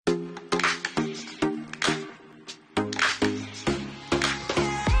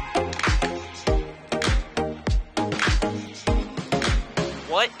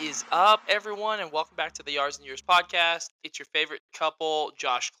is up, everyone, and welcome back to the Yars and Years podcast. It's your favorite couple,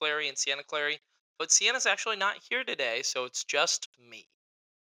 Josh Clary and Sienna Clary. But Sienna's actually not here today, so it's just me.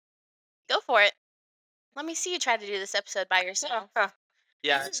 Go for it. Let me see you try to do this episode by yourself. Yeah,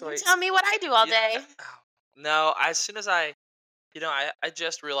 You actually, tell me what I do all yeah. day. No, as soon as I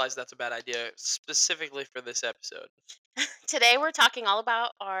just realized that's a bad idea, specifically for this episode. Today we're talking all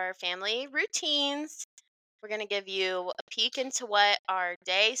about our family routines. We're going to give you a peek into what our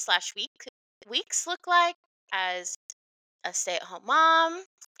day slash weeks look like as a stay-at-home mom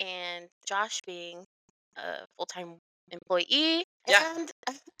and Josh being a full-time employee Yeah, and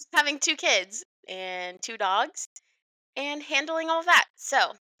having two kids and two dogs and handling all of that.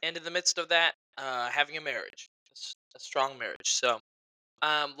 So, and in the midst of that, having a marriage, a strong marriage. So,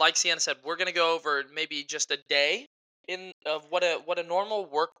 like Sienna said, we're gonna go over maybe just a day in of what a normal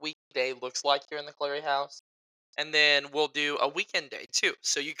work week day looks like here in the Clary house, and then we'll do a weekend day too.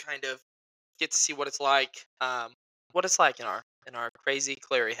 So you kind of get to see what it's like in our crazy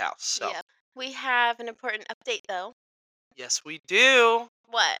Clary house. So yeah. We have an important update though. yes, we do.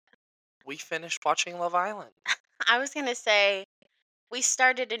 What? We finished watching Love Island. I was gonna say we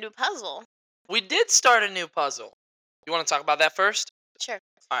started a new puzzle. We did start a new puzzle. You want to talk about that first? Sure.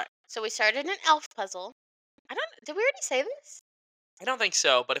 All right. So we started an elf puzzle. I don't. Did we already say this? I don't think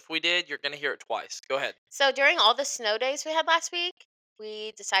so, but if we did, you're gonna hear it twice. Go ahead. So during all the snow days we had last week,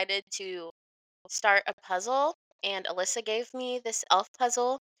 we decided to start a puzzle, and Alyssa gave me this elf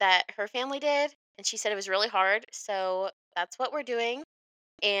puzzle that her family did, and she said it was really hard. So that's what we're doing,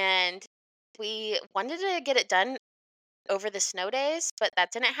 and we wanted to get it done over the snow days, but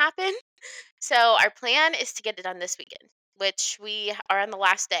that didn't happen. So our plan is to get it done this weekend, which we are on the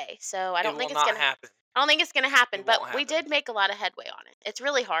last day. So It will not happen. I don't think it's gonna It happen, but won't we happen. did make a lot of headway on it. It's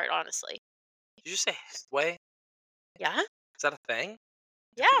really hard, honestly. Did you say headway? Yeah, Is that a thing?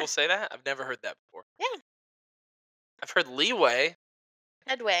 Do yeah, people say that? I've never heard that before. yeah. I've heard leeway.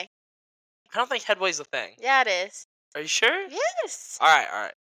 Headway. I don't think headway's a thing. Yeah, it is. Are you sure? Yes. All right, all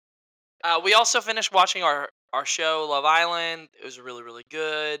right. We also finished watching our show Love Island. It was really really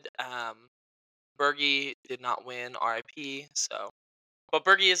good. Bergie did not win, R.I.P. So, but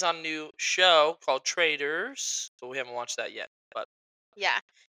Bergie is on a new show called Traders, but we haven't watched that yet. But Yeah.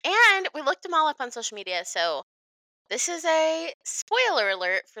 And we looked them all up on social media. So this is a spoiler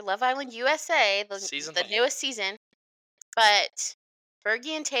alert for Love Island USA, season the 1. newest season. But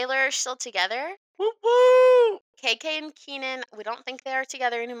Fergie and Taylor are still together. Woo woo! KK and Keenan, we don't think they are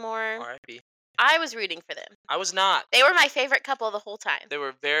together anymore. R.I.P. I was rooting for them. I was not. They were my favorite couple the whole time. They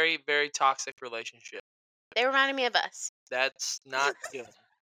were very very toxic relationship. They reminded me of us. That's not good.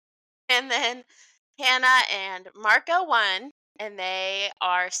 And then Hannah and Marco won, and they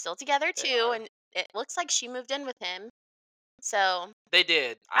are still together They too. are. And it looks like she moved in with him. So They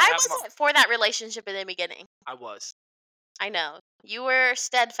did. I wasn't for that relationship in the beginning. I was. I know you were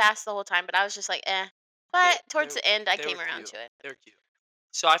steadfast the whole time, but I was just like, eh. They But they towards the end, I they were came around cute. to it. They were cute.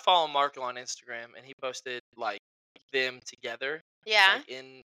 So I follow Marco on Instagram, and he posted like them together, Yeah, like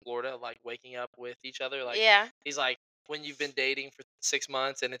in Florida, like waking up with each other. Like yeah. he's like when you've been dating for 6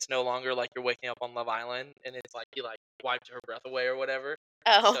 months, and it's no longer like you're waking up on Love Island, and it's like he like wiped her breath away or whatever.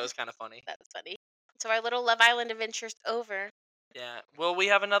 Oh, So it's kind of funny. that's funny. So our little Love Island adventure's over. Yeah. Will we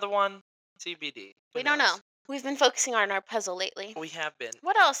have another one? TBD. Who We don't know. knows? We've been focusing on our puzzle lately. We have been.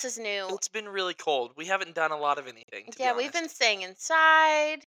 What else is new? It's been really cold. We haven't done a lot of anything, to be Yeah, we've been honest. staying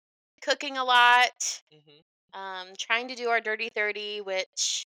inside, cooking a lot, hmm trying to do our dirty 30,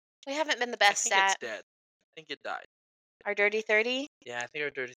 which we haven't been the I best think it's at. dead. I think it died. Our dirty 30. Yeah, I think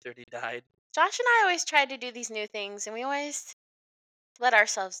our Dirty 30 died. Josh and I always try to do these new things, and we always let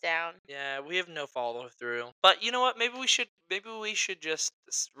ourselves down. Yeah, we have no follow through. But you know what? Maybe we should just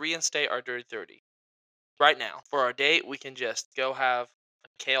reinstate our Dirty 30 right now. For our date, we can just go have a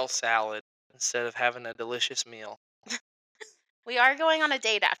kale salad instead of having a delicious meal. We are going on a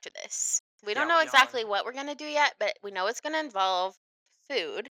date after this. We don't Yeah, know we are. exactly what we're going to do yet, but we know it's going to involve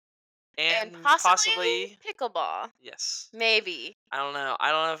food and And possibly possibly pickleball. yes. Maybe. I don't know. I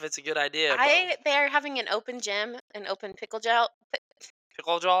don't know if it's a good idea, but They're having an open gym, an open pickle gel.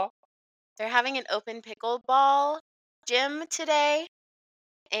 pickle jaw? They're having an open pickleball gym today,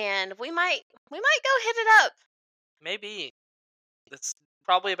 and we might go hit it up. Maybe. That's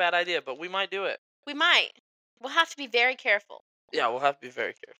probably a bad idea, but we might do it. We might. We'll have to be very careful. Yeah, we'll have to be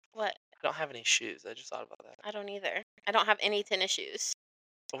very careful. What? I don't have any shoes. I just thought about that. I don't either. I don't have any tennis shoes.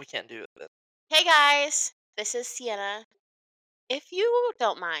 But we can't do it. Hey guys, this is Sienna. If you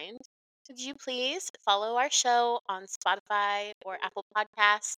don't mind, could you please follow our show on Spotify or Apple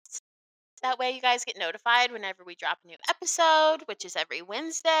Podcasts? That way, you guys get notified whenever we drop a new episode, which is every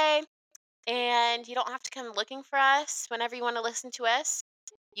Wednesday. And you don't have to come looking for us whenever you want to listen to us.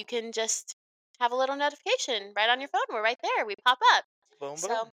 You can just have a little notification right on your phone. We're right there. We pop up. Boom, So,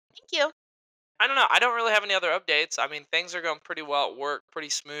 boom. thank you. I don't know. I don't really have any other updates. I mean, things are going pretty well at work, pretty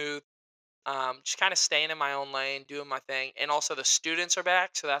smooth. Just kind of staying in my own lane, doing my thing, and also the students are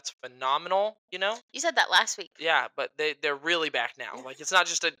back, so that's phenomenal. You said that last week. Yeah, but they're really back now. Like it's not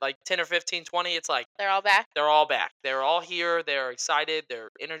just like 10 or 15, 20. It's like They're all back. they're all back. They're all here. They're excited. They're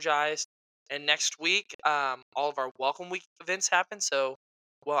energized. And next week, all of our welcome week events happen. So,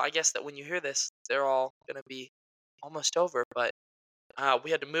 well, I guess that when you hear this, they're all gonna be almost over. But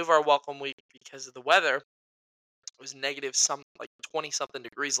we had to move our welcome week because of the weather. It was negative some like 20 something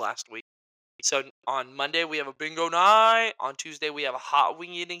degrees last week. So on Monday we have a bingo night. On Tuesday we have a hot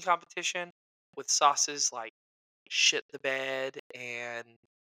wing eating competition with sauces like shit the bed and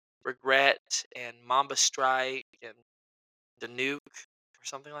regret and Mamba Strike and the nuke or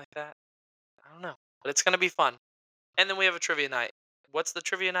something like that. I don't know, but it's gonna be fun. And then we have a trivia night. What's the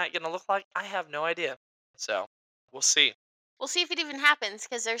trivia night gonna look like? I have no idea. So we'll see. We'll see if it even happens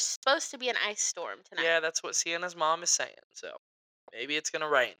because there's supposed to be an ice storm tonight. Yeah, that's what Sienna's mom is saying. So maybe it's gonna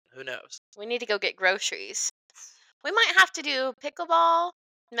rain. Who knows? We need to go get groceries. We might have to do pickleball,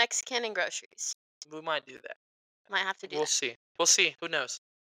 Mexican, and groceries. We might do that. Might have to do We'll see. We'll see. Who knows?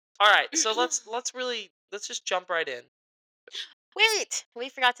 All right. So that. let's just jump right in. Wait, we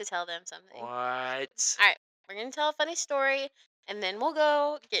forgot to tell them something. What? All right, we're gonna tell a funny story, and then we'll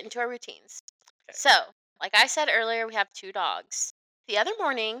go get into our routines. Okay. So, like I said earlier, we have two dogs. The other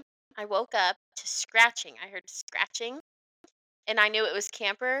morning, I woke up to scratching. I heard scratching, and I knew it was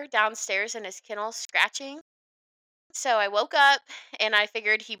Camper downstairs in his kennel scratching. So I woke up, and I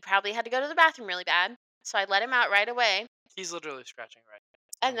figured he probably had to go to the bathroom really bad. So I let him out right away. He's literally scratching right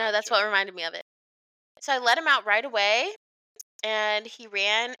I now. I'm not know even that's what joking. reminded me of it. So I let him out right away, and he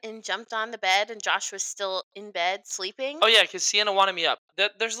ran and jumped on the bed, and Josh was still in bed sleeping. Oh yeah, because Sienna wanted me up.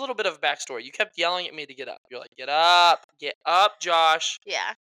 There's a little bit of a backstory. You kept yelling at me to get up. You're like, get up, Josh.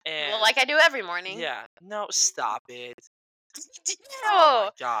 Yeah. Well, And like I do every morning. yeah, no, stop it. Oh my No.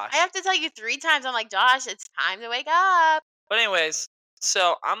 I gosh. have to tell you 3 times. I'm like, "Josh, it's time to wake up." But anyways,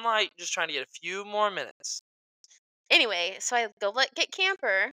 so I'm like just trying to get a few more minutes. Anyway, so I go get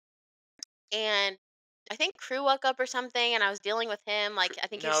Camper, and I think Crew woke up or something, and I was dealing with him. Like, I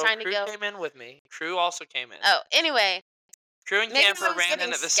think he was No, trying to Crew go. came in with me. Crew also came in. Oh, anyway, Crew and maybe I Camper was ran getting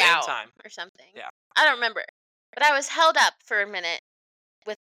in at the same Scout time. or something. Yeah. I don't remember. But I was held up for a minute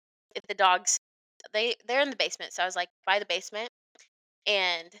with the dogs. They're in the basement, so I was like by the basement,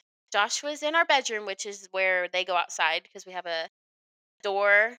 and Josh was in our bedroom, which is where they go outside because we have a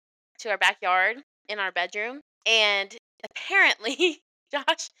door to our backyard in our bedroom. And apparently,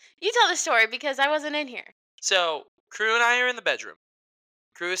 Josh, you tell the story because I wasn't in here. So Crew and I are in the bedroom.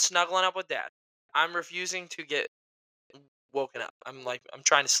 Crew is snuggling up with Dad. I'm refusing to get woken up. I'm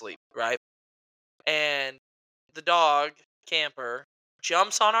trying to sleep, right? And the dog, Camper,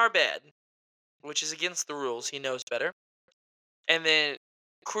 jumps on our bed, which is against the rules. He knows better. And then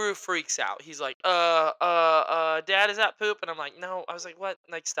Crew freaks out. He's like, Dad, is that poop? And I'm like, no. I was like, what?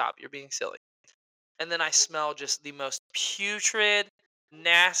 Like, stop. You're being silly. And then I smell just the most putrid,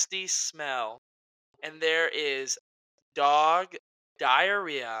 nasty smell. And there is dog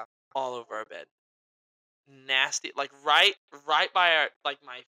diarrhea all over our bed. Nasty. Like, right by like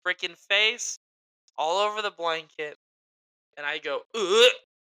my freaking face, all over the blanket. And I go, ugh,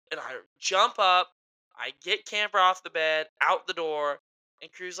 and I jump up. I get Camper off the bed, out the door,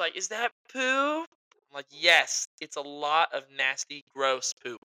 and Crew's like, "Is that poo?" I'm like, "Yes, it's a lot of nasty, gross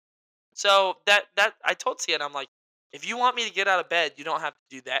poop." So that I told Sienna, I'm like, "If you want me to get out of bed, you don't have to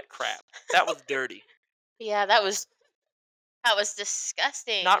do that crap. That was dirty." Yeah, that was Not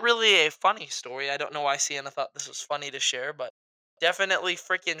disgusting. really a funny story. I don't know why Sienna thought this was funny to share, but definitely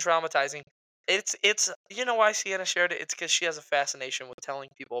freaking traumatizing. It's you know why Sienna shared it? It's because she has a fascination with telling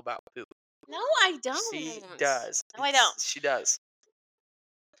people about poop. No, I She don't. does. No, I don't. She does.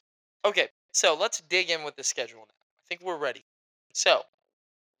 Okay, so let's dig in with the schedule now. I think we're ready. So,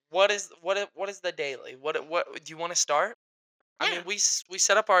 what is the daily? What do you want to start? I Yeah. mean, we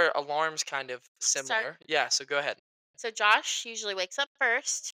set up our alarms kind of Start. similar. Yeah, so go ahead. So Josh usually wakes up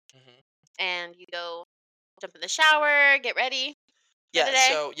first, Hmm. and you go jump in the shower, get ready for the Yeah, day.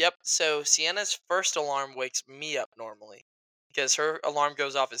 so yep, so Sienna's first alarm wakes me up normally because her alarm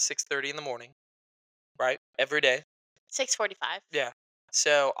goes off at 6:30 in the morning, right? Every day. 6:45. Yeah.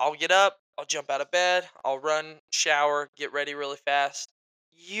 So I'll get up, I'll jump out of bed, I'll run, shower, get ready really fast.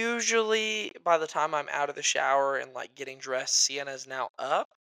 Usually by the time I'm out of the shower and like getting dressed, Sienna's now up.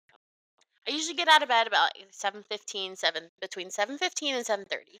 I usually get out of bed about 7:15, 7 between 7:15 and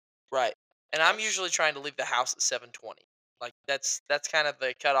 7:30 Right. And I'm ish. usually trying to leave the house at 7:20. Like that's kind of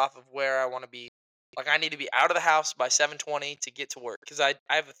the cutoff of where I want to be. Like I need to be out of the house by 7:20 to get to work because I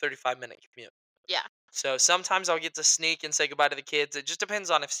have a 35-minute commute. Yeah. So sometimes I'll get to sneak and say goodbye to the kids. It just depends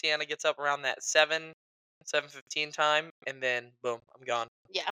on if Sienna gets up around that 7:15 time, and then boom, I'm gone.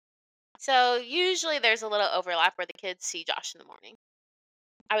 Yeah. So usually there's a little overlap where the kids see Josh in the morning.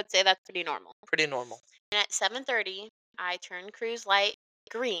 I would say that's pretty normal. Pretty normal. And at 7:30, I turn Crew's light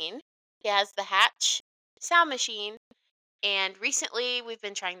green. He has the Hatch sound machine. And recently, we've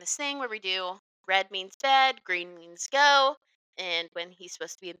been trying this thing where we do red means bed, green means go. And when he's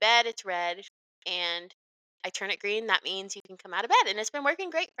supposed to be in bed, it's red. And I turn it green, that means you can come out of bed. And it's been working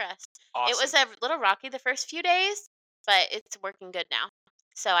great for us. It was Awesome. a little rocky the first few days, but it's working good now.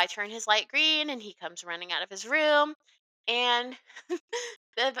 So I turn his light green and he comes running out of his room. And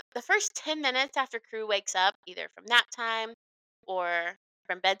the first 10 minutes after Crew wakes up, either from nap time or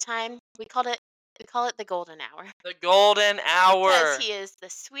from bedtime, we call it the golden hour. The golden Because hour. he is the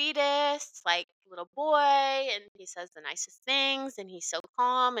sweetest, like, little boy, and he says the nicest things, and he's so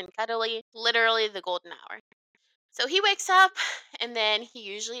calm and cuddly, literally the golden hour. So he wakes up, and then he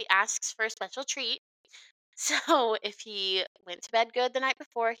usually asks for a special treat. So if he went to bed good the night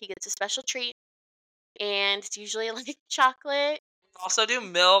before, he gets a special treat, and it's usually like Also do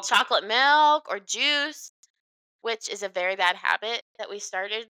milk. chocolate milk or juice, which is a very bad habit that we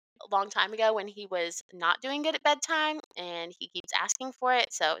started a long time ago when he was not doing good at bedtime and he keeps asking for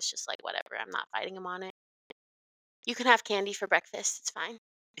it. So it's just like, whatever, I'm not fighting him on it. You can have candy for breakfast. It's fine.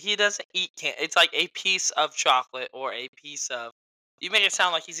 He doesn't eat it's like a piece of chocolate or a piece of you make it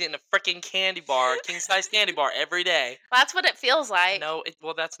sound like he's eating a freaking candy bar, king size candy bar every day. That's what it feels like. No,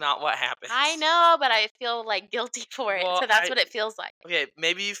 well, that's not what I happens. know, but I feel like guilty for it. Well, So that's what it feels like. okay,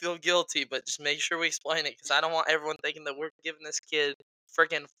 maybe you feel guilty, but just make sure we explain it because I don't want everyone thinking that we're giving this kid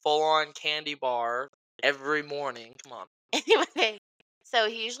freaking full on candy bar every morning. Come on. Anyway, so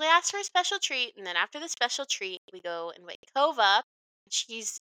he usually asks for a special treat. And then after the special treat, we go and wake Cove up.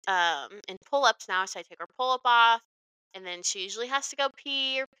 She's in pull ups now. So I take her pull up off. And then she usually has to go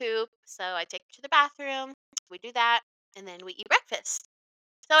pee or poop. So I take her to the bathroom. We do that. And then we eat breakfast.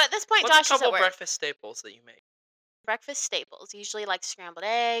 So at this point, What's a Josh is couple at work. breakfast staples that you make? Breakfast staples, usually like scrambled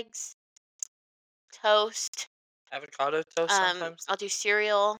eggs, toast. Avocado toast sometimes? I'll do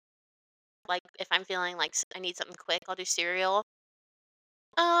cereal. Like if I'm feeling like I need something quick, I'll do cereal.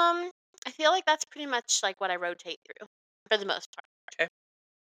 I feel like that's pretty much like what I rotate through for the most part. Okay.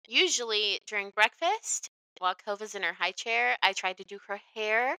 Usually during breakfast, while Kova's in her high chair, I try to do her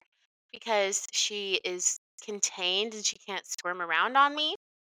hair because she is contained and she can't squirm around on me.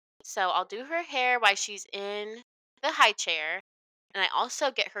 So I'll do her hair while she's in the high chair. And I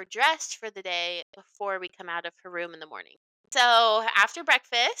also get her dressed for the day before we come out of her room in the morning. So after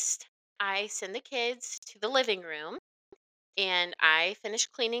breakfast, I send the kids to the living room and I finish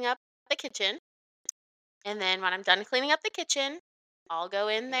cleaning up the kitchen. And then when I'm done cleaning up the kitchen, I'll go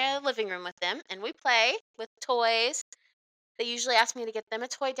in the living room with them and we play with toys. They usually ask me to get them a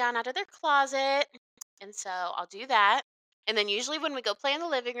toy down out of their closet. And so I'll do that. And then usually when we go play in the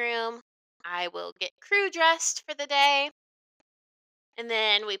living room, I will get Crew dressed for the day. And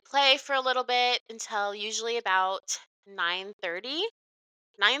then we play for a little bit until usually about 9:30.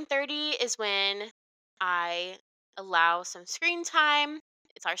 9:30 is when I allow some screen time.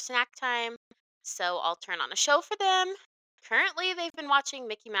 It's our snack time. So I'll turn on a show for them. Currently, they've been watching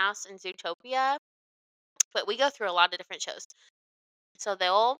Mickey Mouse and Zootopia, but we go through a lot of different shows. So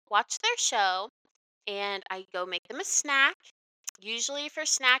they'll watch their show and I go make them a snack. Usually for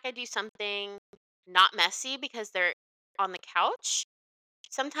snack, I do something not messy because they're on the couch.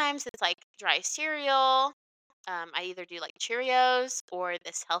 Sometimes it's like dry cereal. I either do like Cheerios or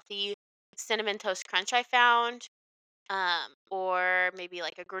this healthy cinnamon toast crunch I found, or maybe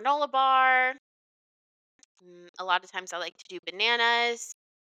like a granola bar. A lot of times I like to do bananas,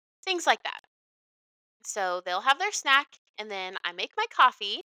 things like that. So they'll have their snack, and then I make my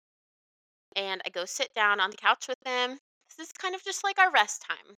coffee and I go sit down on the couch with them. This is kind of just like our rest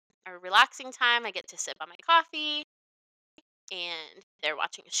time, our relaxing time. I get to sip on my coffee and they're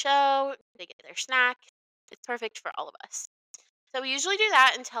watching a show, they get their snack. It's perfect for all of us. So we usually do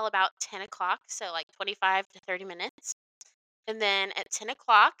that until about 10 o'clock, so like 25 to 30 minutes. And then at 10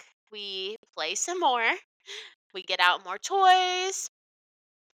 o'clock, we play some more. We get out more toys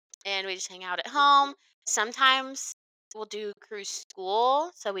and we just hang out at home. Sometimes we'll do Crew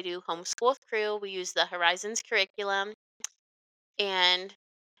school. So we do homeschool with Crew. We use the Horizons curriculum. And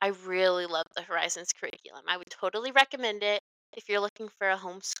I really love the Horizons curriculum. I would totally recommend it if you're looking for a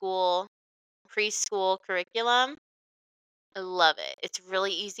homeschool preschool curriculum. I love it. It's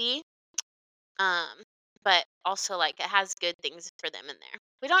really easy. Um, but also like it has good things for them in there.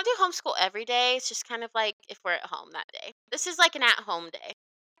 We don't do homeschool every day. It's just kind of like if we're at home that day. This is like an at-home day.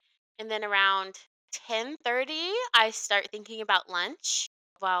 And then around 10:30, I start thinking about lunch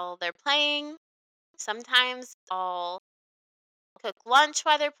while they're playing. Sometimes I'll cook lunch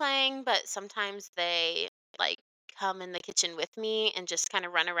while they're playing, but sometimes they like come in the kitchen with me and just kind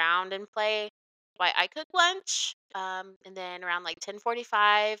of run around and play while I cook lunch. And then around like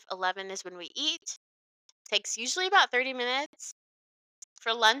 10:45, 11 is when we eat. Takes usually about 30 minutes.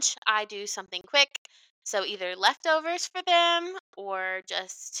 For lunch, I do something quick. So either leftovers for them or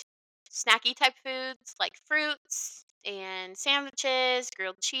just snacky type foods like fruits and sandwiches,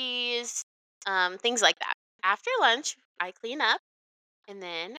 grilled cheese, things like that. After lunch, I clean up and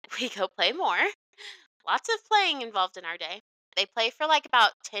then we go play more. Lots of playing involved in our day. They play for like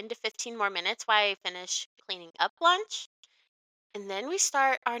about 10 to 15 more minutes while I finish cleaning up lunch. And then we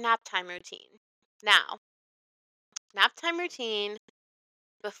start our nap time routine. Now, nap time routine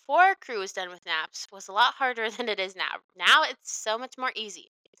before crew was done with naps was a lot harder than it is now. Now it's so much more easy.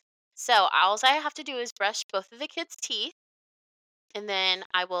 So all I have to do is brush both of the kids' teeth, and then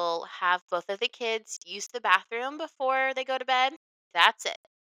I will have both of the kids use the bathroom before they go to bed. That's it.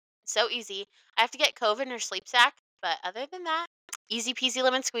 So easy. I have to get Cove in her sleep sack, but other than that, easy peasy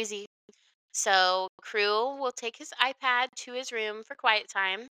lemon squeezy. So crew will take his iPad to his room for quiet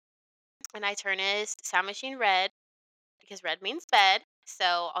time, and I turn his sound machine red because red means bed.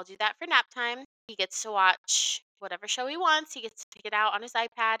 So I'll do that for nap time. He gets to watch whatever show he wants. He gets to pick it out on his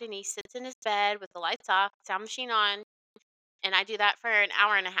iPad and he sits in his bed with the lights off, sound machine on, and I do that for an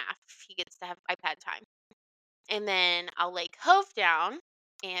hour and a half. He gets to have iPad time. And then I'll lay Cove down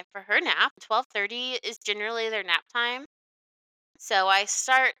and for her nap, 12:30 is generally their nap time. So I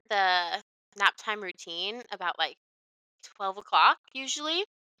start the nap time routine about like 12 o'clock usually.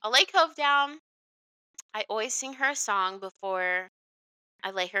 I'll lay Cove down. I always sing her a song before I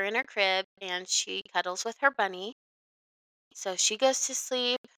lay her in her crib and she cuddles with her bunny. So she goes to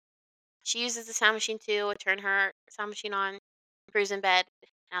sleep. She uses the sound machine too. I turn her sound machine on, Crew's in bed.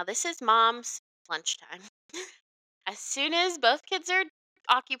 Now this is mom's lunchtime. As soon as both kids are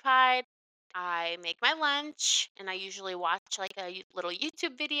occupied, I make my lunch and I usually watch like a little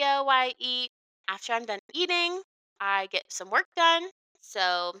YouTube video while I eat. After I'm done eating, I get some work done.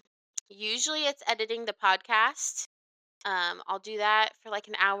 So usually it's editing the podcast. I'll do that for like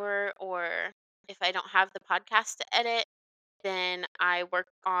an hour, or if I don't have the podcast to edit, then I work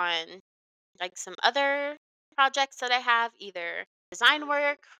on like some other projects that I have, either design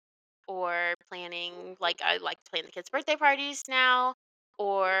work or planning. Like I like to plan the kids' birthday parties now,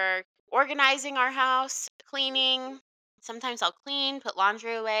 or organizing our house, cleaning. Sometimes I'll clean, put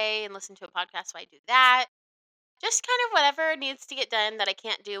laundry away, and listen to a podcast while I do that. Just kind of whatever needs to get done that I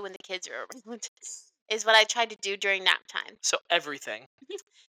can't do when the kids are around is what I try to do during nap time. So everything.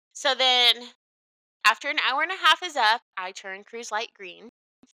 So then, after an hour and a half is up, I turn Crew's light green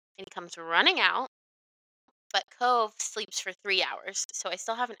and he comes running out. But Cove sleeps for 3 hours. So I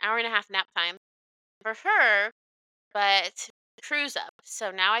still have an hour and a half nap time for her, but Crew's up.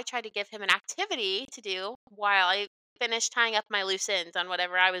 So now I try to give him an activity to do while I finish tying up my loose ends on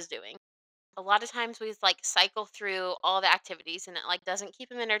whatever I was doing. A lot of times we like cycle through all the activities and it like doesn't keep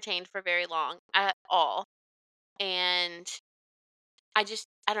him entertained for very long at all. And I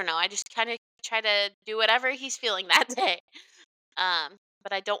don't know, I just kind of try to do whatever he's feeling that day.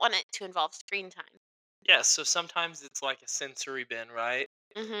 But I don't want it to involve screen time. Yeah, so sometimes it's like a sensory bin, right?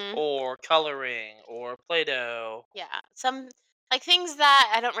 Mhm. Or coloring or Play-Doh. Yeah. Some like things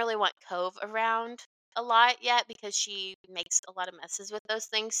that I don't really want Cove around a lot yet because she makes a lot of messes with those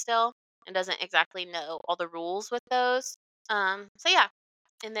things still and doesn't exactly know all the rules with those. So yeah.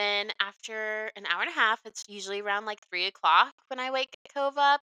 And then after an hour and a half, it's usually around like 3 o'clock when I wake Cove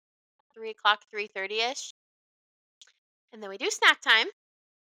up. 3 o'clock, 3:30 ish. And then we do snack time.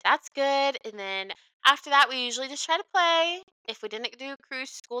 That's good. And then after that, we usually just try to play. If we didn't do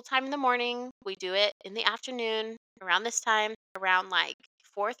cruise school time in the morning, we do it in the afternoon around this time. Around like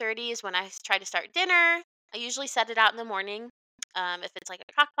 4:30 is when try to start dinner. I usually set it out in the morning. If it's like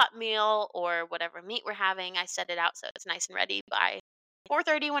a crock pot meal or whatever meat we're having, I set it out so it's nice and ready by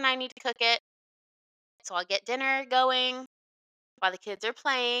 4:30 when I need to cook it. So I'll get dinner going while the kids are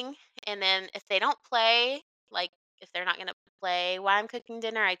playing. And then if they don't play, like if they're not going to play while I'm cooking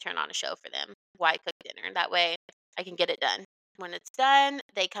dinner, I turn on a show for them while I cook dinner. That way I can get it done. When it's done,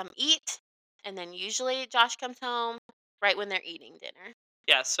 they come eat. And then usually Josh comes home right when they're eating dinner.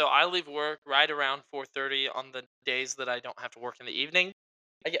 Yeah, so I leave work right around 4:30 on the days that I don't have to work in the evening.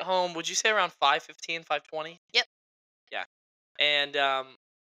 I get home, would you say around 5:15, 5:20? Yep. Yeah. And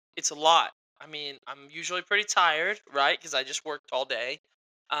it's a lot. I mean, I'm usually pretty tired, right? Because I just worked all day.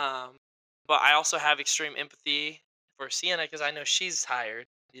 Um, but I also have extreme empathy for Sienna because I know she's tired,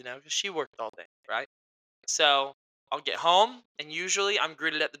 because she worked all day, right? So I'll get home, and usually I'm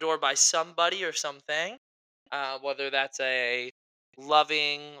greeted at the door by somebody or something, whether that's a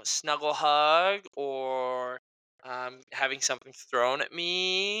loving snuggle hug or having something thrown at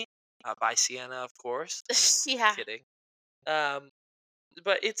me by Sienna, of course. No, Yeah. kidding. Um,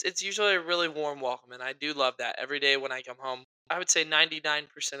 but it's usually a really warm welcome, and I do love that every day when I come home. I would say 99%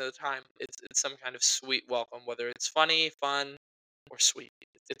 of the time it's some kind of sweet welcome, whether it's funny, fun, or sweet.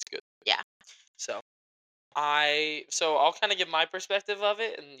 It's good. Yeah. So I'll kind of give my perspective of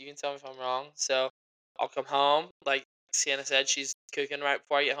it, and you can tell me if I'm wrong. So I'll come home, like Sienna said, she's cooking right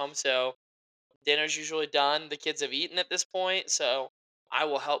before I get home. So dinner's usually done. The kids have eaten at this point, so I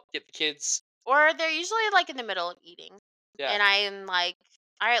will help get the kids. Or they're usually like in the middle of eating. Yeah, And I am like,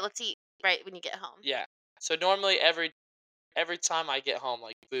 all right, let's eat right when you get home. yeah. So normally every time I get home,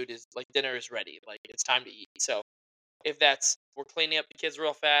 like food is like dinner is ready, like it's time to eat. So if that's we're cleaning up the kids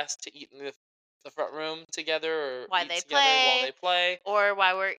real fast to eat in the front room together or Why eat they together while play, they play, or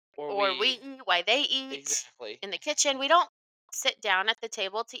why we're or or we we eat, why they eat exactly in the kitchen. We don't sit down at the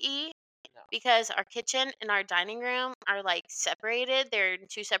table to eat no. because our kitchen and our dining room are like separated. They're in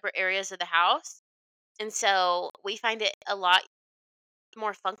two separate areas of the house. And so we find it a lot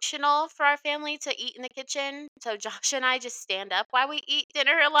more functional for our family to eat in the kitchen. So Josh and I just stand up while we eat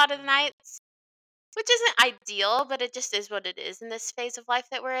dinner a lot of the Mhm. nights, which isn't ideal, but it just is what it is in this phase of life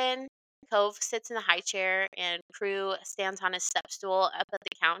that we're in. Cove sits in the high chair and Crew stands on his step stool up at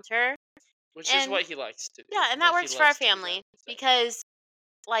the counter. Which is And what he likes to do. yeah, and that Like he works for our loves to do that. family So because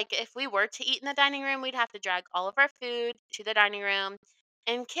like if we were to eat in the dining room, we'd have to drag all of our food to the dining room.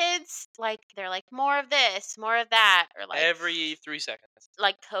 And kids like they're like more of this, more of that, or every 3 seconds.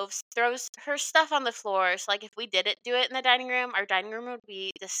 like Cove throws her stuff on the floor. So like if we didn't do it in the dining room, our dining room would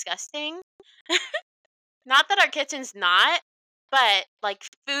be disgusting. Not that our kitchen's not, but like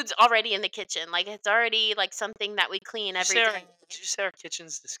food's already in the kitchen. Like it's already like something that we clean Did you every say our day. did you say our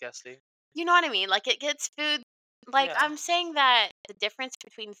kitchen's disgusting? You know what I mean? Like it gets food. Like Yeah. I'm saying that the difference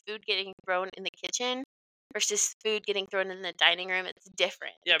between food getting thrown in the kitchen versus food getting thrown in the dining room, it's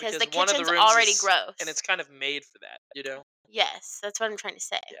different Yeah, because the because one of the kitchen's rooms already is and gross. it's kind of made for that? Yes, that's what I'm trying to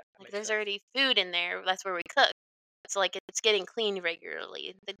say. Yeah, that Like makes there's sense. already food in there. That's where we cook. So like it's getting cleaned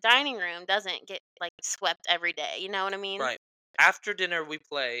regularly. The dining room doesn't get like swept every day. You know what I mean? Right. After dinner we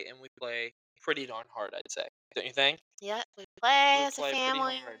play and we play pretty darn hard, I'd say. Don't you think? Yeah, we play We as a play pretty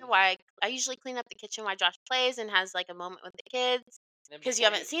family. hard. Why I usually clean up the kitchen while Josh plays and has like a moment with the kids And then because you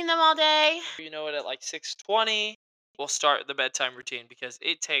before haven't seen them all day. you know it, at like 6:20, we'll start the bedtime routine because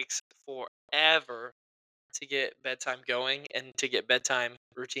it takes forever to get bedtime going and to get bedtime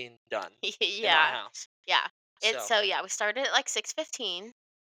routine done in our Yeah, house. yeah. It's So, so yeah. We started at like 6:15,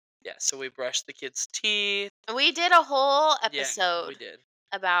 yeah, so we brush the kids' teeth. and we did a whole Yeah, we episode did.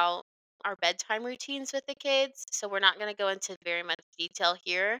 about our bedtime routines with the kids. So we're not going to go into very much detail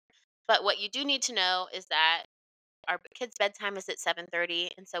here. But what you do need to know is that our kids' bedtime is at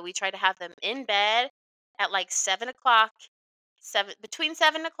 7:30, and so we try to have them in bed at like 7 o'clock, between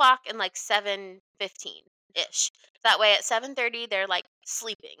 7 o'clock and like 7:15 ish. That way, at 7:30, they're like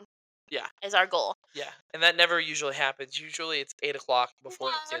sleeping. Yeah, Is our goal. yeah, and that never usually happens. Usually it's 8 o'clock before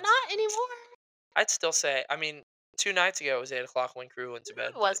the No, kids. not anymore. I'd still say, I mean, 2 nights ago it was 8 o'clock when crew went to No, bed,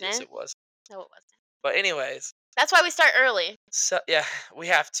 it but yes, wasn't. it was. No, it wasn't. But anyways, That's why we start early. so yeah, we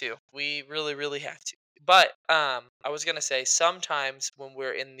have to. We really, really have to. But I was gonna say sometimes when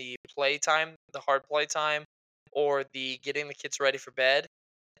we're in the playtime, the hard playtime, or the getting the kids ready for bed,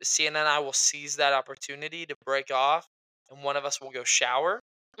 Sienna and I will seize that opportunity to break off, and one of us will go shower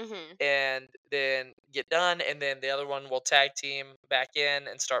Mhm. and then get done, and then the other one will tag team back in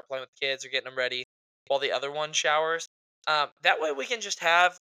and start playing with the kids or getting them ready while the other one showers. That way we can just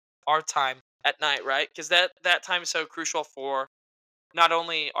have our time at night, right? Because that time is so crucial for not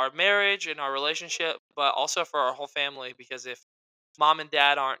only our marriage and our relationship, but also for our whole family. Because if mom and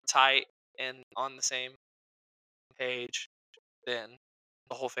dad aren't tight and on the same page, then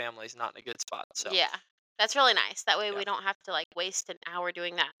the whole family's not in a good spot. So Yeah. That's really nice. That way yeah, we don't have to like waste an hour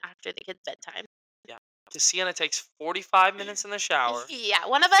doing that after the kids' bedtime. yeah. Because Sienna takes 45 minutes in the shower, Yeah,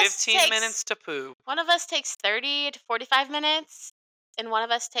 one of us 15 takes minutes to poop. 30 to 45 minutes and one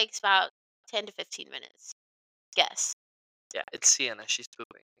of us takes about 10 to 15 minutes. Guess. Yeah, it's Sienna. She's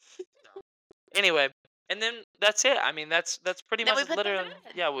pooping. So anyway, and then that's it. I mean, that's pretty Then much we put them literally to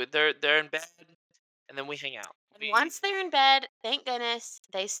bed. yeah. They're in bed, and then we hang out. We Once they're in bed, thank goodness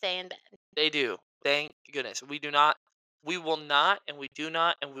they stay in bed. They do. Thank goodness. We will not, and we do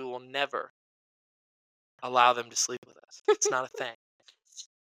not, and we will never allow them to sleep with us. It's not a thing.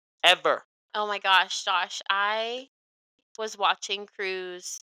 Ever. Oh my gosh, Josh, I was watching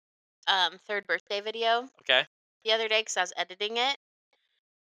Crew's third birthday video Okay? the other day because I was editing it,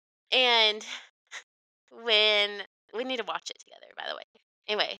 and when we need to watch it together, by the way.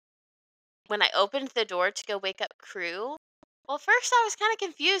 Anyway, when I opened the door to go wake up Crew, well, first I was kind of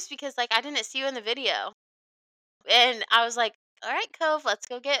confused because like I didn't see you in the video, and I was like, "All right, Cove, let's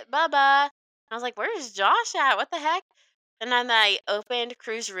go get Bubba." I was like, "Where's Josh at? What the heck?" And then I opened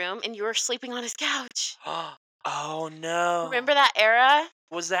Crew's room, and you were sleeping on his couch. Oh, no. Remember that era?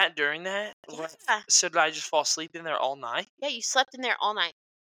 Was that during that? Yeah. So did I just fall asleep in there all night? Yeah, you slept in there all night.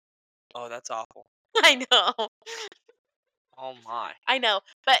 Oh, that's awful. I know. Oh, my. I know.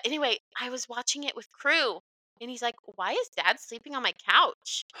 But anyway, I was watching it with Crew, and he's like, "Why is Dad sleeping on my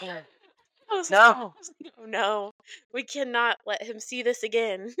couch?" I was like, No. "Oh no, we cannot let him see this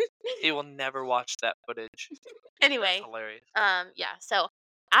again." He will never watch that footage. That's Anyway, hilarious. yeah. So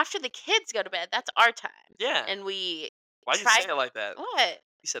after the kids go to bed, that's our time, Yeah. and we Why'd you try. say it like that? What?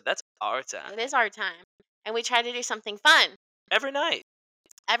 You said that's our time. It is our time, and we try to do something fun Every night.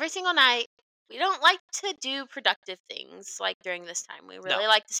 every single night. We don't like to do productive things like during this time. We No. really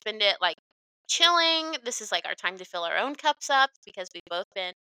like to spend it like chilling. This is like our time to fill our own cups up because we've both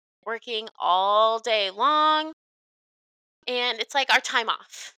been working all day long, and it's like our time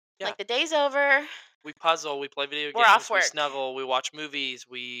off. Yeah. Like the day's over, We puzzle, we play video we're games, off we work. snuggle, we watch movies,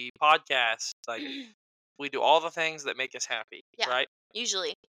 we podcast. Like, we do all the things that make us happy, Yeah, right?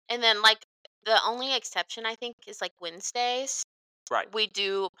 usually. And then like the only exception I think is like Wednesdays. Right. We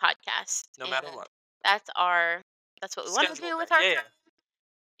do podcasts. No matter and what. that's what we want to Schedule do with that. our Yeah, time.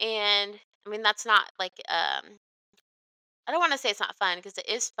 And I mean that's not like I don't want to say it's not fun because it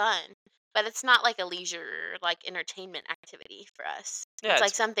is fun, but it's not like a leisure like entertainment activity for us. yeah. It's Yeah,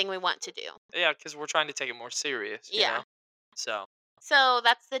 like something we want to do. yeah, because we're trying to take it more serious, you Yeah. know. So So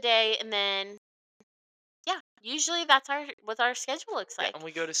that's the day, and then yeah, usually that's our what our schedule looks yeah, like. and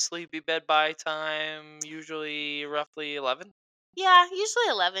we go to sleepy bed by time, usually roughly 11. Yeah, usually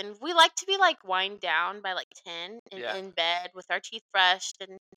 11. We like to be like wind down by like 10 and Yeah, in bed with our teeth brushed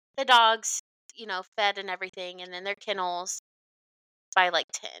and the dogs, fed and everything, and then their kennels by like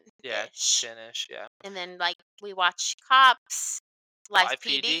 10 yeah, ish. 10ish. Yeah, And then like we watch Cops, Life live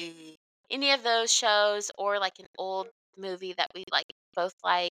PD, PD, any of those shows, or like an old movie that we like both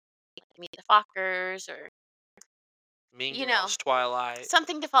like Meet the Fockers, or Mean you know, Girls, Twilight.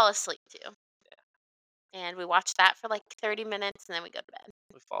 something to fall asleep to. And we watch that for like 30 minutes and then we go to bed.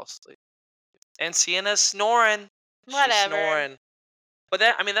 We fall asleep. And Sienna's snoring. She's Whatever. snoring. But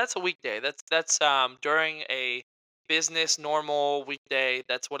that's a weekday. That's during a business normal weekday.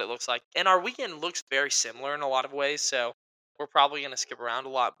 That's what it looks like. And our weekend looks very similar in a lot of ways. So we're probably gonna skip around a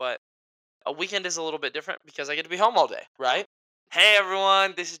lot. But a weekend is a little bit different because I get to be home all day, right? Hey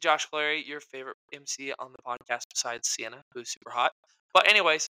everyone, this is Josh Clary, your favorite MC on the podcast besides Sienna, who's super hot. But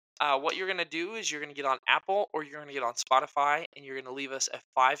anyways, what you're gonna do is you're gonna get on Apple or you're gonna get on Spotify and you're gonna leave us a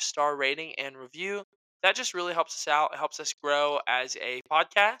 5-star rating and review. That just really helps us out. It helps us grow as a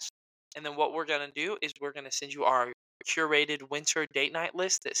podcast. And then what we're gonna do is we're gonna send you our curated winter date night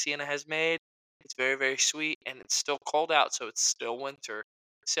list that Sienna has made. It's very, very sweet and it's still cold out, so it's still winter.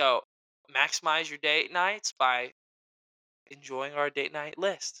 So maximize your date nights by enjoying our date night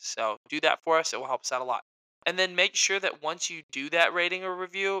list. So do that for us. It will help us out a lot. And then make sure that once you do that rating or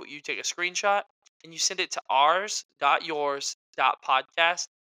review, you take a screenshot and you send it to ours.yours.podcast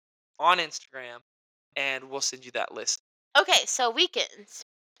on Instagram and we'll send you that list. Okay, so weekends.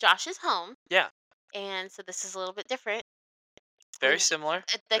 Josh is home, Yeah, and so this is a little bit different. very And similar.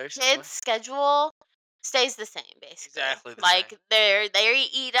 the Very similar. kids' schedule stays the same, basically. Exactly the Like same. they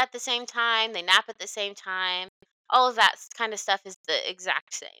eat at the same time, they nap at the same time. All of that kind of stuff is the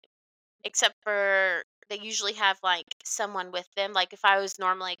exact same, except for they usually have like someone with them. Like if I was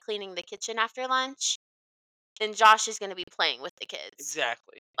normally cleaning the kitchen after lunch, then Josh is going to be playing with the kids.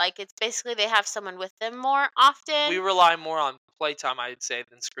 Exactly. Like it's basically they have someone with them more We often. rely more on playtime, I'd say,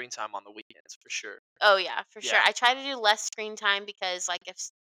 than screen time on the weekends for sure. Oh yeah, for sure. Yeah. I try to do less screen time because like if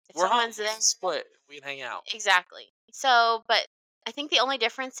We're home. someone's We there, can split. We can hang out. exactly. So, but I think the only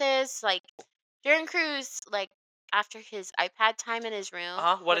difference is like during cruise, like after his iPad time in his room, Uh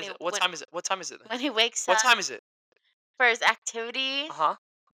huh. What when is he it? What time is it? What time is it then? when he wakes What up time is it? for his activity, Uh huh.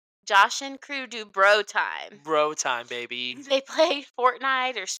 Josh and crew do bro time. Bro time, baby. They play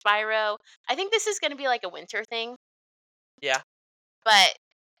Fortnite or Spyro. I think this is going to be like a winter thing, Yeah. but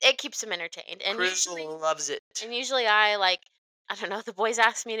it keeps them entertained, Cruz loves it. and usually I, like, I don't know, the boys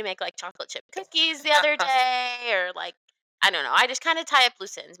asked me to make, like, chocolate chip cookies the other day, or, like, I don't know, I just kinda tie up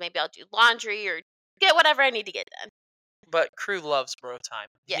loose ends. Maybe I'll do laundry or get whatever I need to get done. But Crew loves bro time.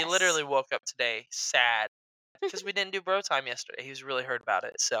 He Yes. literally woke up today sad because we didn't do bro time yesterday. He was really hurt about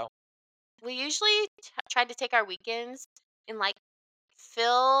it. So, We usually try to take our weekends and, like,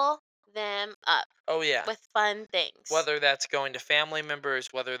 fill them up oh yeah, with fun things. whether that's going to family members,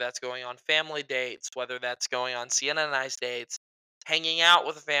 whether that's going on family dates, whether that's going on Sienna and I's dates, hanging out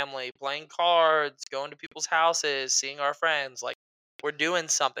with the family, playing cards, going to people's houses, seeing our friends. Like, we're doing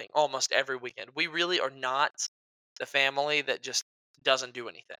something almost every weekend. We really are not the family that just doesn't do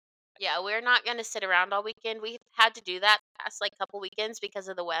anything. Yeah, we're not gonna sit around all weekend. We've had to do that the past, like, couple weekends because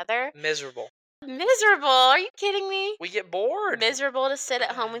of the weather. Miserable. Miserable, are you kidding me? We get bored. Miserable to sit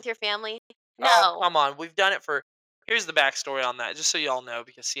at home with your family? Oh, No. come on. We've done it for. Here's the backstory on that, just so y'all know,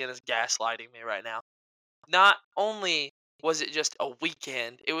 because Sienna's gaslighting me right now. Not only was it just a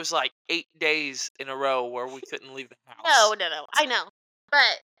weekend, it was like 8 days in a row where we couldn't leave the No, house. no, no, I know.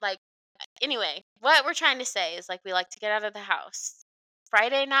 But, like, anyway, what we're trying to say is, like, we like to get out of the house.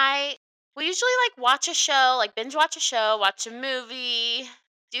 Friday night, we usually, like, watch a show, like, binge watch a show, watch a movie,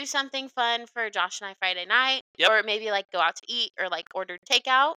 do something fun for Josh and I Friday night, Yep. or maybe, like, go out to eat or, like, order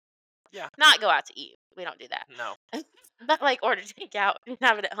takeout. Yeah. Not go out to eat, we don't do that. No. But, like, order takeout and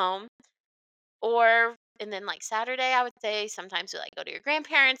have it at home. Or and then, like, Saturday, I would say sometimes we, like, go to your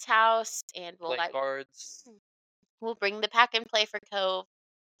grandparents' house and we'll, Play like, cards. we'll bring the pack and play for Cove,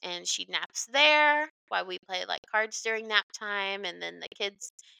 and she naps there while we play, like, cards during nap time, and then the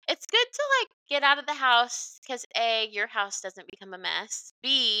kids, it's good to, like, get out of the house because A, your house doesn't become a mess.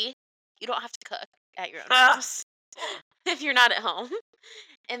 B, you don't have to cook at your own Ah! house if you're not at home.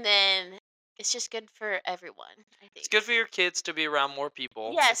 And then it's just good for everyone, I It's think. good for your kids to be around more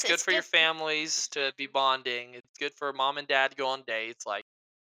people. Yes, It's good it's for your good. families to be bonding. It's good for mom and dad to go on dates. Like,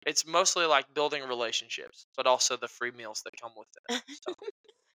 it's mostly like building relationships, but also the free meals that come with it. So,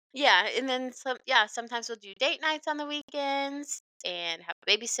 Yeah, and then sometimes we'll do date nights on the weekends and have a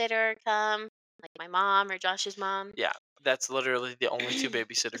babysitter come, like my mom or Josh's mom. yeah, that's literally the only two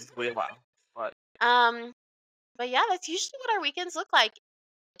babysitters we allow. But um, but yeah, that's usually what our weekends look like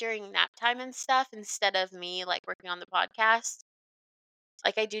during nap time and stuff instead of me like working on the podcast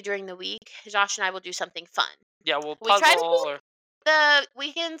like I do during the week. Josh and I will do something fun. yeah, we'll We try to puzzle keep or the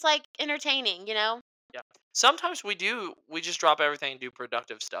weekends like entertaining, you know? yeah. Sometimes we do. We just drop everything and do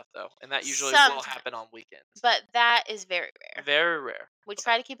productive stuff though, and that usually will Sometimes, happen on weekends. but that is very rare. Very rare. We Okay.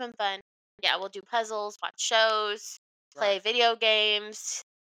 try to keep them fun. Yeah, we'll do puzzles, watch shows, Right. play video games,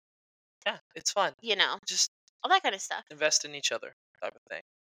 Yeah, it's fun. you know, Just all that kind of stuff. invest in each other, type of thing.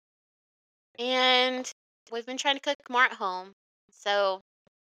 And we've been trying to cook more at home. So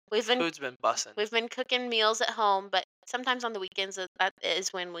we've been Food's been bussin'. we've been cooking meals at home, but sometimes on the weekends that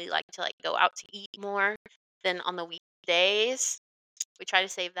is when we like to like go out to eat more than on the weekdays. We try to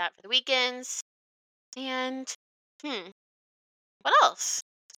save that for the weekends. And hmm, what else?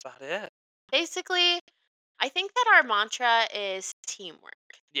 That's about it. Basically, I think that our mantra is teamwork.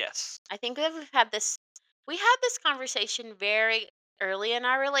 Yes. I think that we had this conversation very early in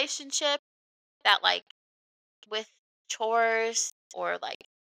our relationship that like with chores or like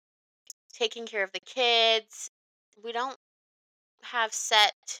taking care of the kids, we don't have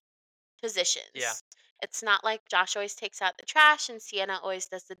set Yeah. positions. It's not like Josh always takes out the trash and Sienna always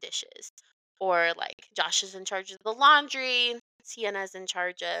does the dishes. Or like Josh is in charge of the laundry, Sienna's in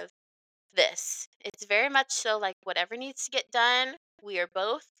charge of this. It's very much so like whatever needs to get done, we are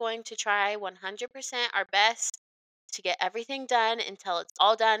both going to try 100% our best to get everything done until it's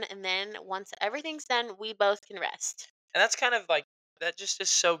all done. And then once everything's done, we both can rest. And that's kind of like that just is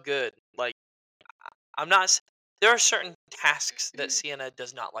so good. Like I'm not there are certain tasks that Sienna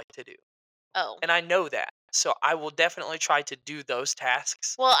does not like to do. Oh, And I know that. So I will definitely try to do those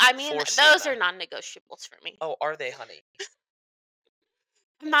tasks well, I mean, for those are Sienna. non negotiables for me. Oh, are they, honey?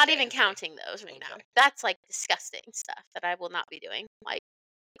 I'm not Okay, even honey. counting those right now. Okay. That's like disgusting stuff that I will not be doing. Like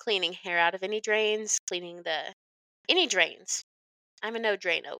cleaning hair out of any drains, cleaning the any drains. I'm a no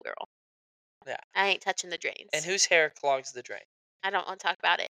Drano girl. Yeah. I ain't touching the And drains. whose hair clogs the drain? I don't want to talk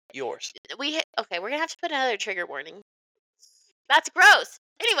about it. Yours. Okay, we're gonna have to put another trigger warning. That's gross.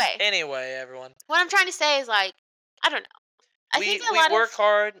 Anyway, Anyway, everyone. what I'm trying to say is like, I don't know. I think a We lot of work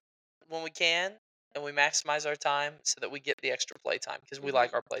hard when we can and we maximize our time so that we get the extra playtime because we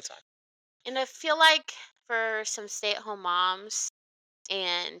like mhm. our playtime. And I feel like for some stay-at-home moms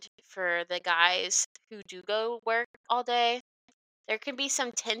and for the guys who do go work all day, there can be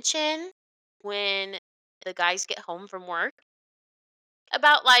some tension when the guys get home from work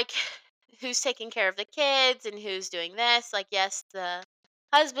about like who's taking care of the kids and who's doing this. Like, yes, the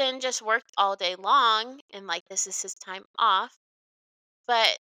husband just worked all day long and like this is his time off,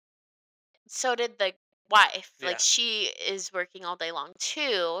 but so did the wife. Like, Yeah. she is working all day long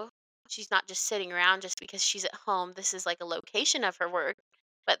too. She's not just sitting around just because she's at home. This is like a location of her work,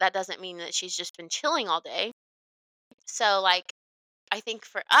 but that doesn't mean that she's just been chilling all day. So, like, I think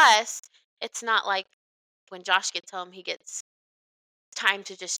for us, it's not like when Josh gets home, he gets time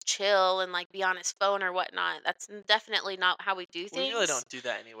to just chill and like be on his phone or whatnot. That's definitely not how we do We really things. don't do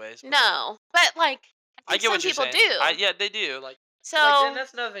that anyways, but No, but like I I think get some what you're people saying. do. Yeah, they do. And So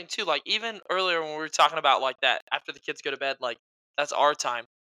that's another thing too. Like even earlier when we were talking about like that after the kids go to bed, like that's our time.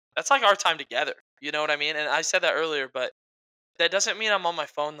 That's like our time together. You know what I mean? And I said that earlier, but that doesn't mean I'm on my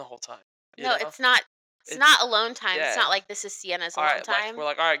phone the whole time. You no, know? it's not. It's It not alone time. It's yeah. not like this is Sienna's All alone right, like time, we're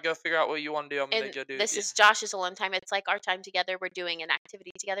like, all right, go figure out what you want to do. I'm gonna and go do. this Yeah, is Josh's alone time. It's like our time together. We're doing an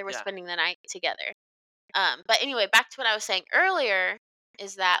activity together. We're yeah, spending the night together. But anyway, back to what I was saying earlier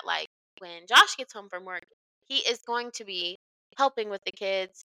is that like when Josh gets home from work, he is going to be helping with the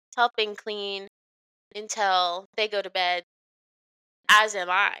kids, helping clean until they go to bed, as am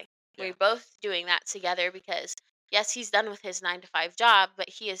I. yeah. We're both doing that together because yes, he's done with his 9 to 5 job, but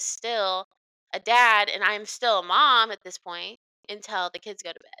he is still a dad and I'm still a mom at this point until the kids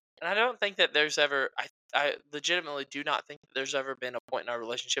go to bed. And I don't think that there's ever. I legitimately do not think that there's ever been a point in our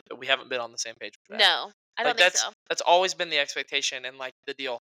relationship that we haven't been on the same page with that. No, I don't Like think so. that's always been the expectation and like the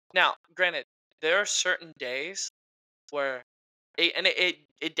deal. Now, granted, there are certain days where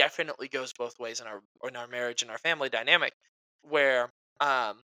it definitely goes both ways in our marriage and our family dynamic where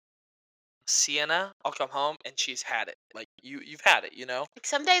um Sienna, I'll come home and she's had it. Like you've had it, you know? Like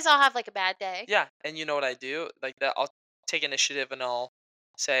some days I'll have like a bad day. Yeah, and you know what I do? Like that I'll take initiative and I'll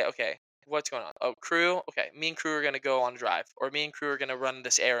say, "Okay, what's going on? Oh, crew. Okay, me and crew are going to go on a drive or me and crew are going to run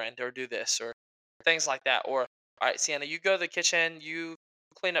this errand or do this or things like that." Or, "All right, Sienna, you go to the kitchen, you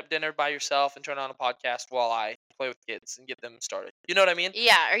clean up dinner by yourself and turn on a podcast while I play with kids and get them started." You know what I mean?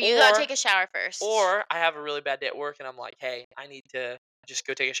 Yeah, or you go Or take a shower first. or I have a really bad day at work and I'm like, "Hey, I need to just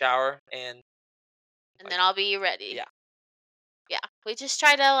go take a shower and And like then I'll be ready. yeah." Yeah. We just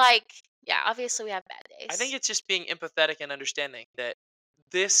try to like yeah, obviously we have bad I think days. it's just being empathetic and understanding that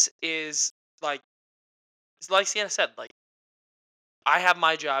this is like it's like Sienna said, like I have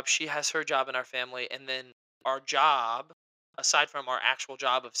my job, she has her job in our family, and then our job, aside from our actual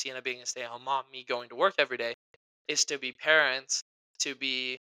job of Sienna being a stay-at-home mom, me going to work every day, is to be parents, to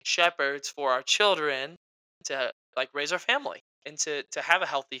be shepherds for our children, to like raise our family and to have a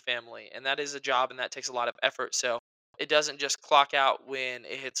healthy family. And that is a job and that takes a lot of effort. So it doesn't just clock out when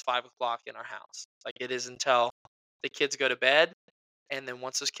it hits 5 o'clock in our house. Like it is until the kids go to bed. And then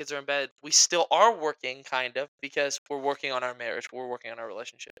once those kids are in bed, we still are working kind of because we're working on our marriage, we're working on our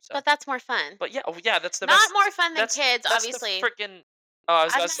relationship. So But that's more fun. but yeah, oh, yeah, that's the Not best. more fun than That's kids, that's the obviously. freaking. Oh, I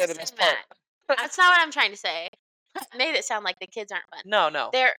was I'm about to say not the best saying part. that. That's not what I'm trying to say. Made it sound like the kids aren't fun. No, no.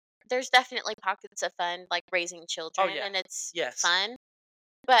 There's definitely pockets of fun like raising Oh children yeah. and it's Yes. fun,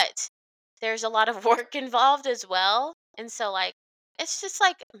 but there's a lot of work involved as well. And so like it's just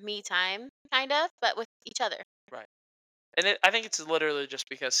like me time kind of, but with each other. Right. And I think it's literally just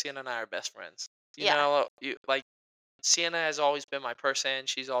because Sienna and I are best friends. You Yeah. know, you like Sienna has always been my person.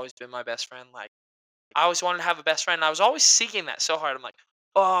 She's always been my best friend. Like I always wanted to have a best friend. And I was always seeking that so hard. I'm like,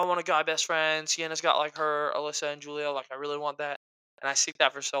 oh, I want a guy best friend. Sienna's got like her, Alyssa and Julia. Like I really want that. And I seek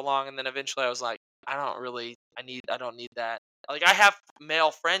that for so long. And then eventually I was like, I don't need that. Like I have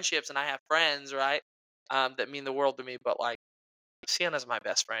male friendships and I have friends, right? That mean the world to me. But like Sienna's my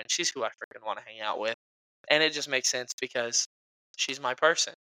best friend. She's who I freaking want to hang out with. And it just makes sense because she's my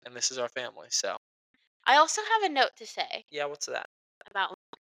person and this is our family. So I also have a note to say yeah, what's that? about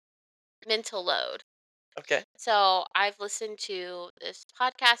mental load. Okay. So I've listened to this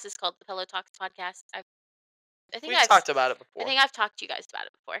podcast. It's called the Pillow Talks podcast. I think We've I've talked about it I before. think I've talked to you guys about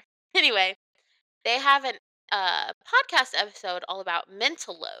it before. Anyway, they have an podcast episode all about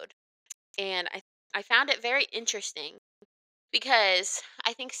mental load, and I found it very interesting because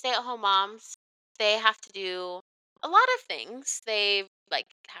I think stay-at-home moms, they have to do a lot of things. They like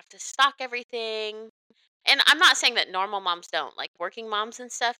have to stock everything. And I'm not saying that normal moms don't, like working moms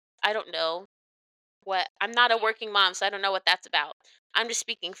and stuff. I don't know what I'm not a working mom, so I don't know what that's about. I'm just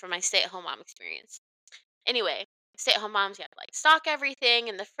speaking from my stay-at-home mom experience. Anyway, stay-at-home moms, you have to like stock everything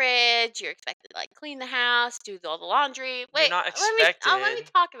in the fridge. You're expected to like clean the house, do all the laundry. You're Wait, not let me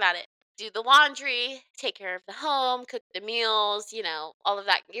expected. talk about it. Do the laundry, take care of the home, cook the meals, all of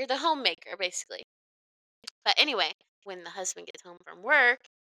that. You're the homemaker basically. But anyway, when the husband gets home from work,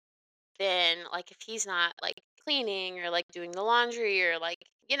 then like if he's not like cleaning or like doing the laundry or like,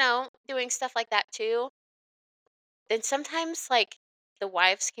 doing stuff like that too, then sometimes like the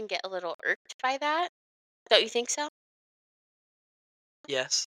wives can get a little irked by that. Don't you think so?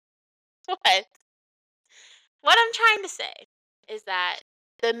 Yes. What? What I'm trying to say is that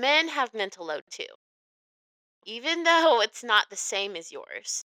the men have mental load too. Even though it's not the same as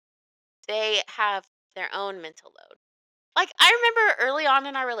yours, they have their own mental load. Like, I remember early on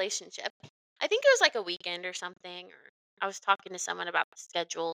in our relationship, I think it was like a weekend or something, or I was talking to someone about the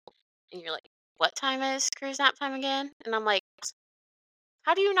schedule, and you're like, "What time is cruise nap time again?" And I'm like,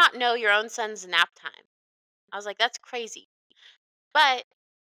 "How do you not know your own son's nap time?" I was like, "That's crazy." But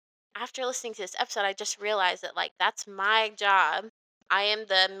after listening to this episode, I just realized that, like, that's my job. I am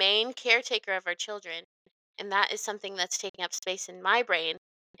the main caretaker of our children, and that is something that's taking up space in my brain.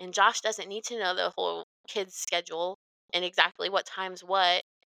 And Josh doesn't need to know the whole kid's schedule and exactly what time's what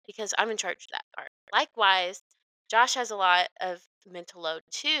because I'm in charge of that part. Likewise, Josh has a lot of mental load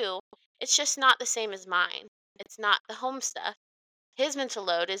too. It's just not the same as mine. It's not the home stuff. His mental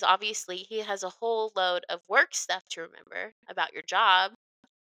load is obviously he has a whole load of work stuff to remember about your job.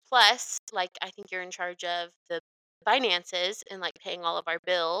 Plus, like, I think you're in charge of the finances and like paying all of our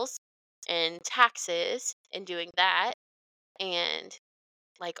bills and taxes and doing that and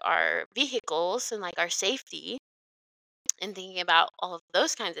like our vehicles and like our safety and thinking about all of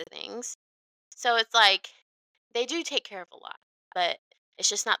those kinds of things. So it's like they do take care of a lot, but it's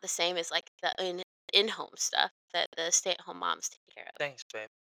just not the same as like the in-home stuff that the stay-at-home moms take care of. Thanks, babe.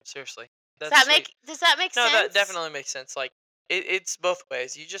 Seriously. Does That's that sweet. make No, that sense? definitely makes sense. Like it's both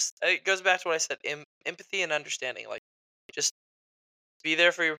ways. You just it goes back to what I said, empathy and understanding. Like just be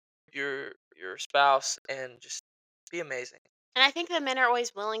there for your spouse and just be amazing. And I think the men are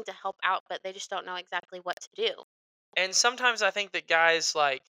always willing to help out, but they just don't know exactly what to do. And sometimes I think that guys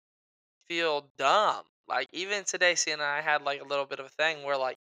like feel dumb. Like even today, Sienna and I had like a little bit of a thing where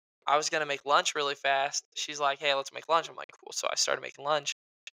like I was gonna make lunch really fast. She's like, "Hey, let's make lunch." I'm like, "Cool." So I started making lunch.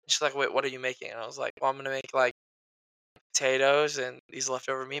 She's like, "Wait, what are you making?" And I was like, "Well, I'm gonna make like potatoes and these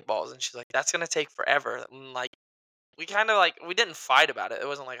leftover meatballs." And she's like, "That's gonna take forever." And like we kind of like we didn't fight about it. It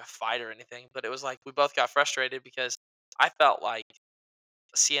wasn't like a fight or anything, but it was like we both got frustrated because I felt like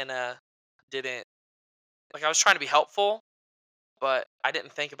Sienna didn't like I was trying to be helpful, but I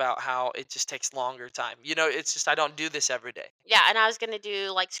didn't think about how it just takes longer time. It's just I don't do this every day. Yeah, and I was gonna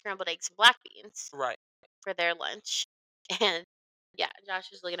do like scrambled eggs and black beans Right. for their lunch. And yeah,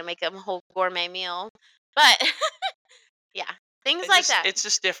 Josh is gonna make them a whole gourmet meal. But yeah, things It like just that. it's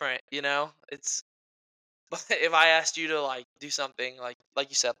just different. It's if I asked you to like do something like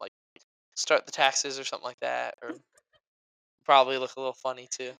you said like start the taxes or something like that or probably look a little funny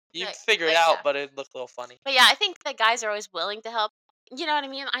too. You'd figure it But out, yeah. but it'd look a little funny. But yeah, I think the guys are always willing to help. You know what I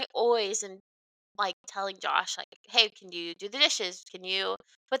mean? I always am like telling Josh, like, hey, can you do the dishes? Can you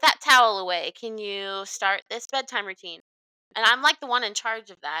put that towel away? Can you start this bedtime routine? And I'm like the one in charge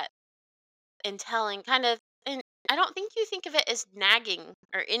of that and telling kind of, and I don't think you think of it as nagging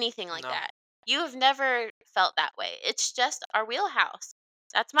or anything like No. that. You have never felt that way. It's just our wheelhouse.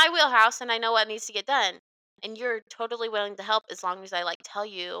 That's my wheelhouse, and I know what needs to get done. And you're totally willing to help as long as I like tell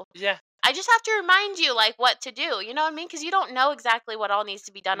you. Yeah. I just have to remind you like what to do. You know what I mean? Because you don't know exactly what all needs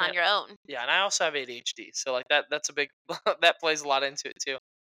to be done No. on your own. Yeah, and I also have ADHD, so like that's a big that plays a lot into it too.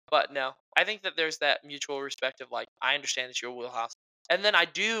 But no, I think that there's that mutual respect of like I understand it's your wheelhouse, and then I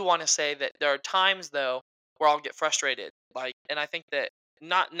do want to say that there are times though where I'll get frustrated, like, and I think that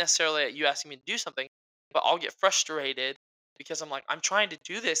not necessarily at you asking me to do something, but I'll get frustrated because I'm like I'm trying to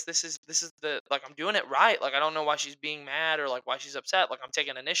do this. This is the like I'm doing it right. Like I don't know why she's being mad or like why she's upset. Like I'm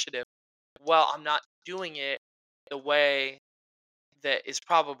taking initiative. Well, I'm not doing it the way that is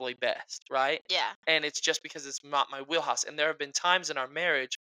probably best, right? Yeah. And it's just because it's not my wheelhouse. And there have been times in our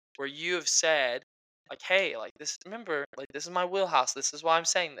marriage where you have said, like, hey, like this, remember, like this is my wheelhouse. This is why I'm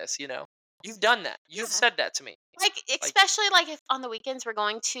saying this. You've done that. You've Yeah. said that to me. Like Like, especially like if on the weekends we're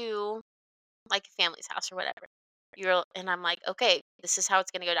going to like a family's house or whatever. You're and I'm like, okay, this is how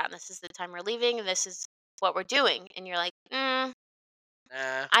it's gonna go down. This is the time we're leaving, and this is what we're doing. And you're like, nah.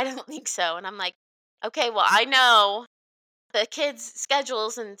 I don't think so. And I'm like, okay, well, I know the kids'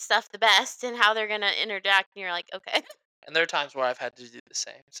 schedules and stuff the best and how they're gonna interact. And you're like, okay. And there are times where I've had to do the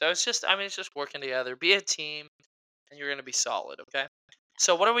same. So it's just, I mean, it's just working together. Be a team, and you're gonna be solid. Okay.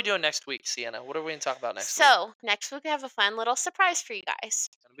 So what are we doing next week, Sienna? What are we gonna talk about next week? So next week we have a fun little surprise for you guys It's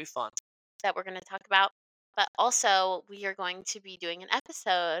gonna be fun. that we're gonna talk about. But also we are going to be doing an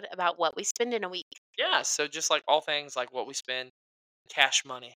episode about what we spend in a week. Yeah. So just like all things, like what we spend, cash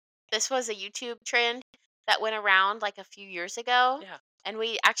money. This was a YouTube trend that went around like a few years ago, Yeah. and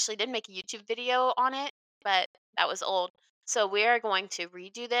we actually did make a YouTube video on it. but that was old. So we are going to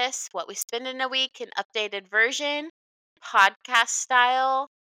redo this, what we spend in a week, an updated version, podcast style.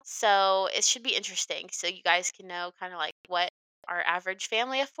 So it should be interesting. So you guys can know kind of like what our average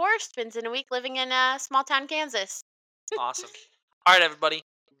family of four spends in a week living in small town Kansas. Awesome. All right, everybody.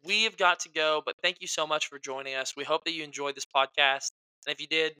 We've got to go, but thank you so much for joining us. We hope that you enjoyed this podcast. And if you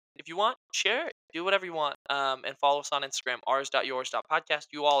did, if you want, share it. Do whatever you want. And follow us on Instagram, ours.yours.podcast.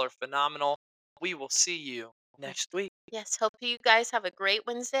 You all are phenomenal. We will see you Yes. next week. Yes. Hope you guys have a great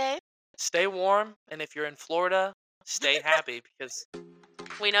Wednesday. Stay warm. And if you're in Florida, stay happy because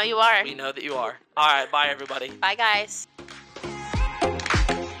We know you are. we know that you are. All right. Bye, everybody. Bye, guys.